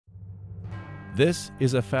This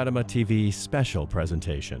is a Fatima TV special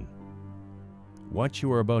presentation. What you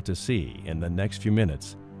are about to see in the next few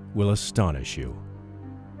minutes will astonish you.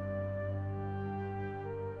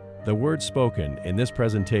 The words spoken in this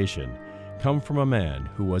presentation come from a man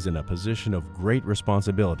who was in a position of great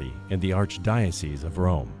responsibility in the Archdiocese of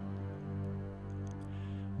Rome.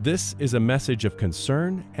 This is a message of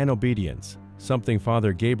concern and obedience, something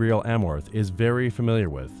Father Gabriele Amorth is very familiar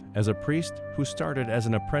with as a priest who started as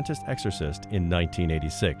an apprentice exorcist in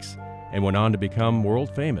 1986 and went on to become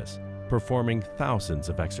world famous, performing thousands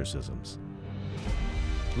of exorcisms.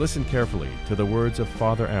 Listen carefully to the words of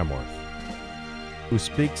Father Amorth, who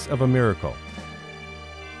speaks of a miracle,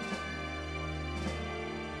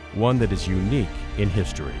 one that is unique in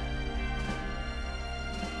history.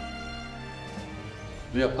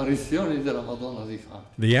 The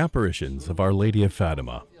apparitions of Our Lady of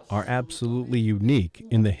Fatima are absolutely unique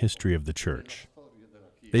in the history of the Church.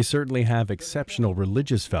 They certainly have exceptional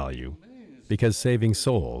religious value because saving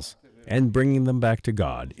souls and bringing them back to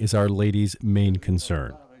God is Our Lady's main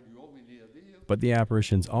concern. But the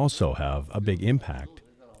apparitions also have a big impact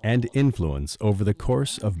and influence over the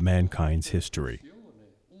course of mankind's history.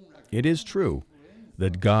 It is true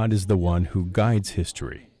that God is the one who guides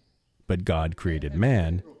history, but God created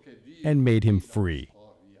man and made him free.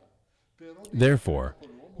 Therefore,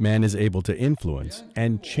 man is able to influence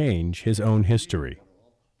and change his own history.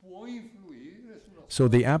 So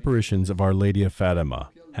the apparitions of Our Lady of Fatima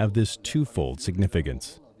have this twofold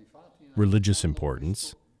significance: religious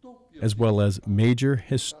importance, as well as major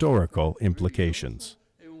historical implications,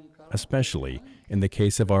 especially in the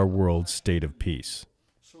case of our world's state of peace.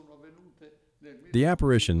 The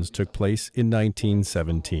apparitions took place in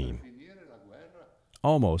 1917,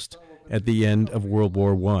 almost at the end of World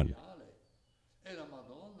War I.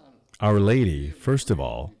 Our Lady, first of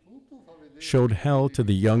all, showed hell to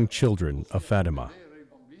the young children of Fatima.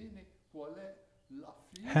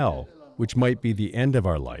 Hell, which might be the end of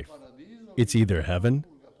our life. It's either heaven,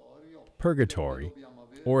 purgatory,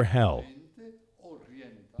 or hell.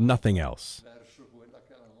 Nothing else.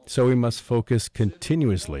 So we must focus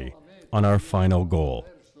continuously on our final goal.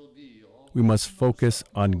 We must focus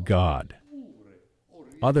on God.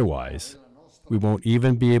 Otherwise, we won't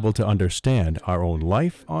even be able to understand our own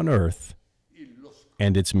life on earth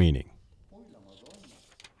and its meaning.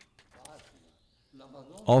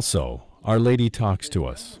 Also, Our Lady talks to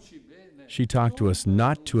us. She talked to us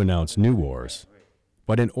not to announce new wars,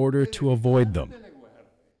 but in order to avoid them.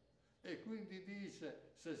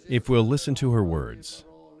 If we'll listen to her words,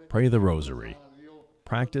 pray the Rosary,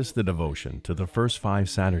 practice the devotion to the first 5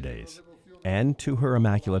 Saturdays, and to her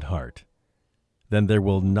Immaculate Heart, then there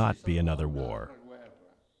will not be another war.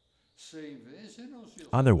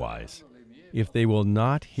 Otherwise, if they will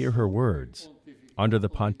not hear her words, under the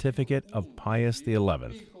pontificate of Pius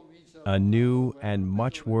XI, a new and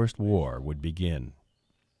much worse war would begin.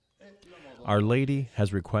 Our Lady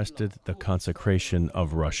has requested the consecration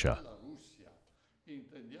of Russia.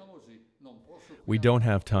 We don't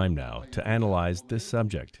have time now to analyze this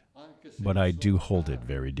subject, but I do hold it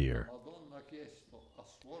very dear.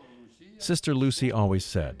 Sister Lucy always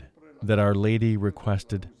said that Our Lady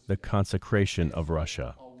requested the consecration of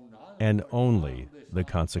Russia, and only the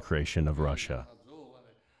consecration of Russia.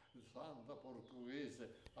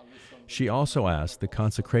 She also asked the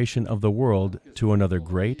consecration of the world to another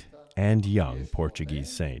great and young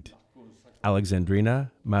Portuguese saint,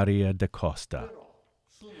 Alexandrina Maria da Costa.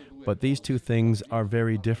 But these two things are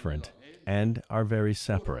very different and are very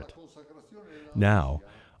separate. Now,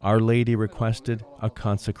 Our Lady requested a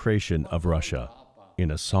consecration of Russia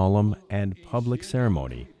in a solemn and public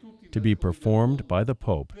ceremony to be performed by the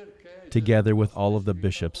Pope together with all of the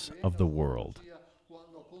bishops of the world.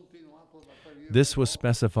 This was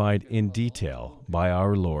specified in detail by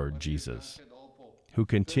our Lord Jesus, who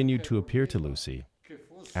continued to appear to Lucy,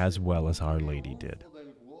 as well as Our Lady did.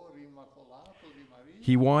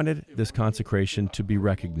 He wanted this consecration to be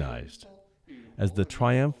recognized as the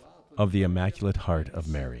triumph of the Immaculate Heart of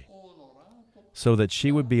Mary, so that she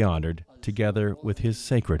would be honored together with his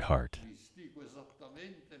Sacred Heart.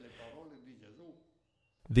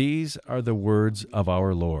 These are the words of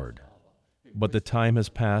our Lord, but the time has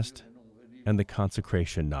passed and the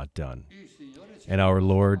consecration not done, and our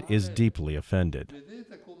Lord is deeply offended.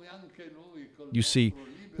 You see,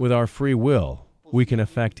 with our free will, we can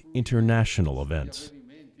affect international events.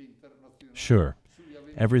 Sure,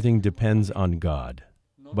 everything depends on God,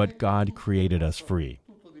 but God created us free,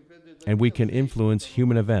 and we can influence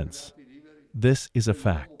human events. This is a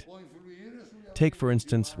fact. Take, for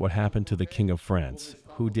instance, what happened to the King of France,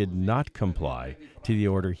 who did not comply to the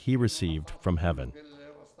order he received from heaven,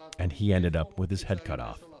 and he ended up with his head cut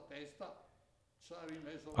off.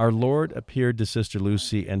 Our Lord appeared to Sister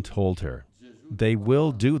Lucy and told her, "They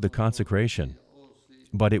will do the consecration,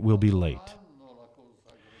 but it will be late."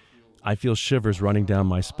 I feel shivers running down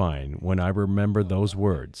my spine when I remember those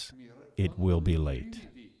words, "It will be late,"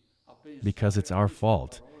 because it's our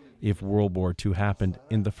fault if World War II happened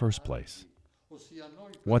in the first place.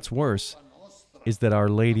 What's worse is that Our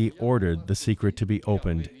Lady ordered the secret to be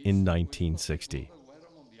opened in 1960.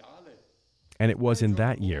 And it was in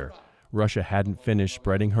that year Russia hadn't finished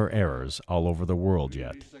spreading her errors all over the world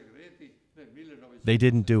yet. They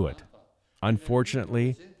didn't do it.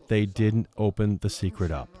 Unfortunately, they didn't open the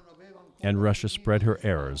secret up, and Russia spread her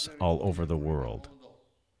errors all over the world.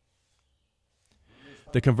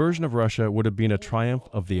 The conversion of Russia would have been a triumph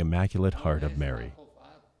of the Immaculate Heart of Mary,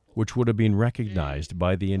 which would have been recognized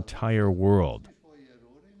by the entire world.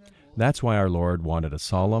 That's why our Lord wanted a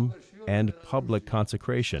solemn and public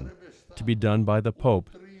consecration to be done by the Pope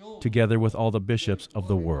together with all the bishops of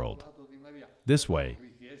the world. This way,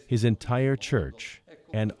 his entire church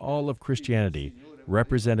and all of Christianity,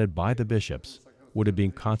 represented by the bishops, would have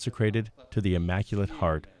been consecrated to the Immaculate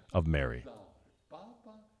Heart of Mary.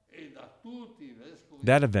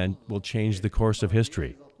 That event will change the course of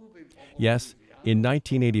history. Yes, in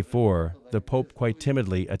 1984, the Pope quite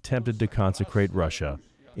timidly attempted to consecrate Russia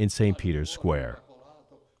in St. Peter's Square.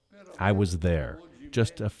 I was there,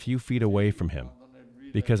 just a few feet away from him,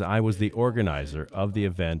 because I was the organizer of the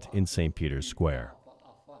event in St. Peter's Square.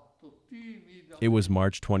 It was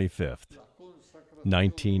March 25th,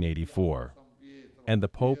 1984, and the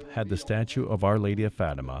Pope had the statue of Our Lady of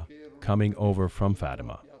Fatima coming over from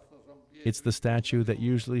Fatima. It's the statue that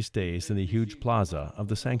usually stays in the huge plaza of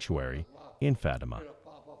the sanctuary in Fatima.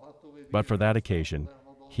 But for that occasion,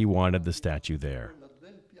 he wanted the statue there.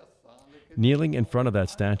 Kneeling in front of that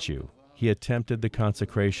statue, he attempted the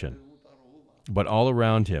consecration. But all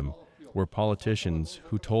around him were politicians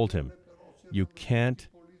who told him, "You can't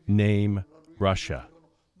name Russia.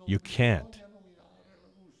 You can't."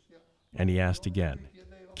 And he asked again,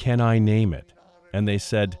 "Can I name it?" And they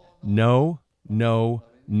said, "No, no,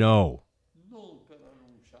 no."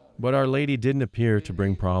 But Our Lady didn't appear to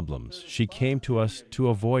bring problems. She came to us to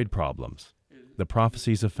avoid problems, the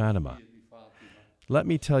prophecies of Fatima. Let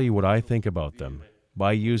me tell you what I think about them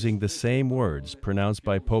by using the same words pronounced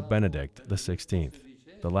by Pope Benedict XVI,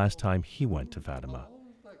 the last time he went to Fatima.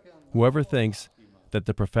 Whoever thinks that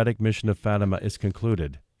the prophetic mission of Fatima is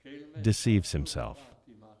concluded deceives himself.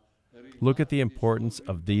 Look at the importance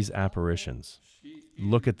of these apparitions.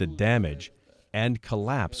 Look at the damage and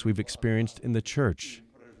collapse we've experienced in the Church,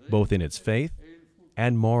 both in its faith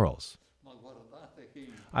and morals.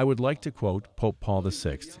 I would like to quote Pope Paul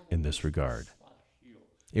VI in this regard.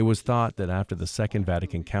 It was thought that after the Second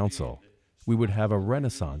Vatican Council, we would have a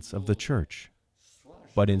renaissance of the Church.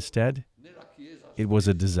 But instead, it was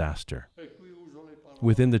a disaster.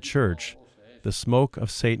 Within the Church, the smoke of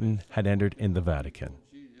Satan had entered in the Vatican.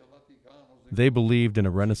 They believed in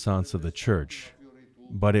a renaissance of the Church,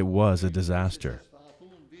 but it was a disaster.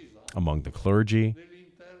 Among the clergy,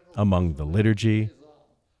 among the liturgy,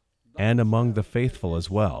 and among the faithful as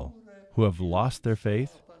well, who have lost their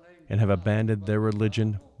faith and have abandoned their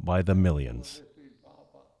religion by the millions.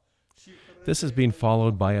 This has been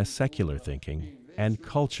followed by a secular thinking and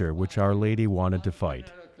culture which Our Lady wanted to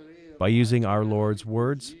fight by using our Lord's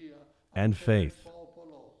words and faith.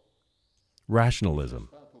 Rationalism,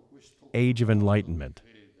 Age of Enlightenment,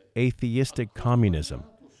 atheistic communism.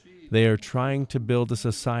 They are trying to build a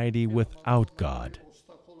society without God.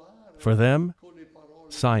 For them,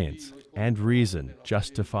 science and reason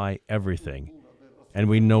justify everything, and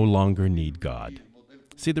we no longer need God.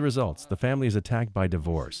 See the results. The family is attacked by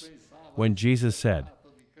divorce. When Jesus said,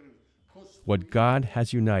 "What God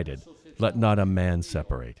has united, let not a man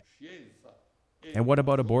separate." And what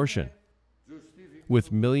about abortion?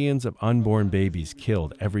 With millions of unborn babies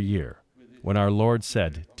killed every year, when our Lord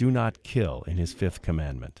said, "Do not kill," in his fifth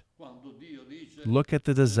commandment. Look at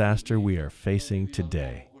the disaster we are facing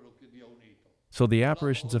today. So the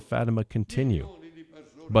apparitions of Fatima continue,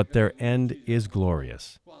 but their end is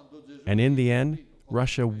glorious. And in the end,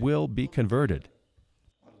 Russia will be converted.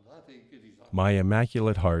 My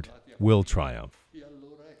Immaculate Heart will triumph.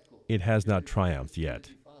 It has not triumphed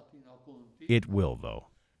yet. It will, though.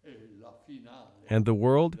 And the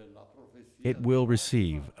world, it will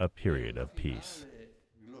receive a period of peace.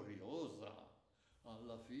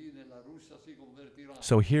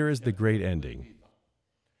 So here is the great ending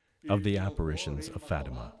of the apparitions of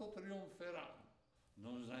Fatima.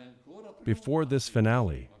 Before this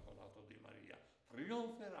finale,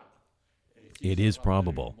 it is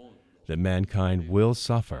probable that mankind will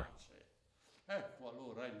suffer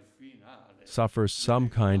some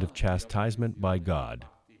kind of chastisement by God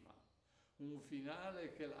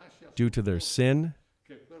due to their sin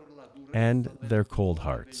and their cold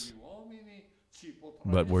hearts.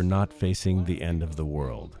 But we're not facing the end of the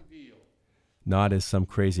world, not as some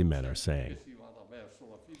crazy men are saying.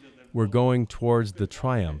 We're going towards the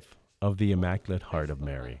triumph of the Immaculate Heart of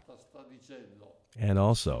Mary. And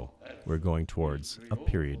also, we're going towards a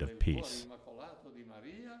period of peace.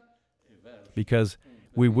 Because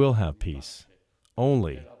we will have peace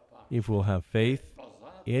only if we'll have faith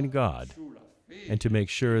in God and to make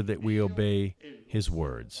sure that we obey His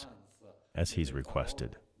words as He's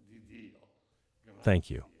requested. Thank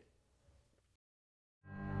you.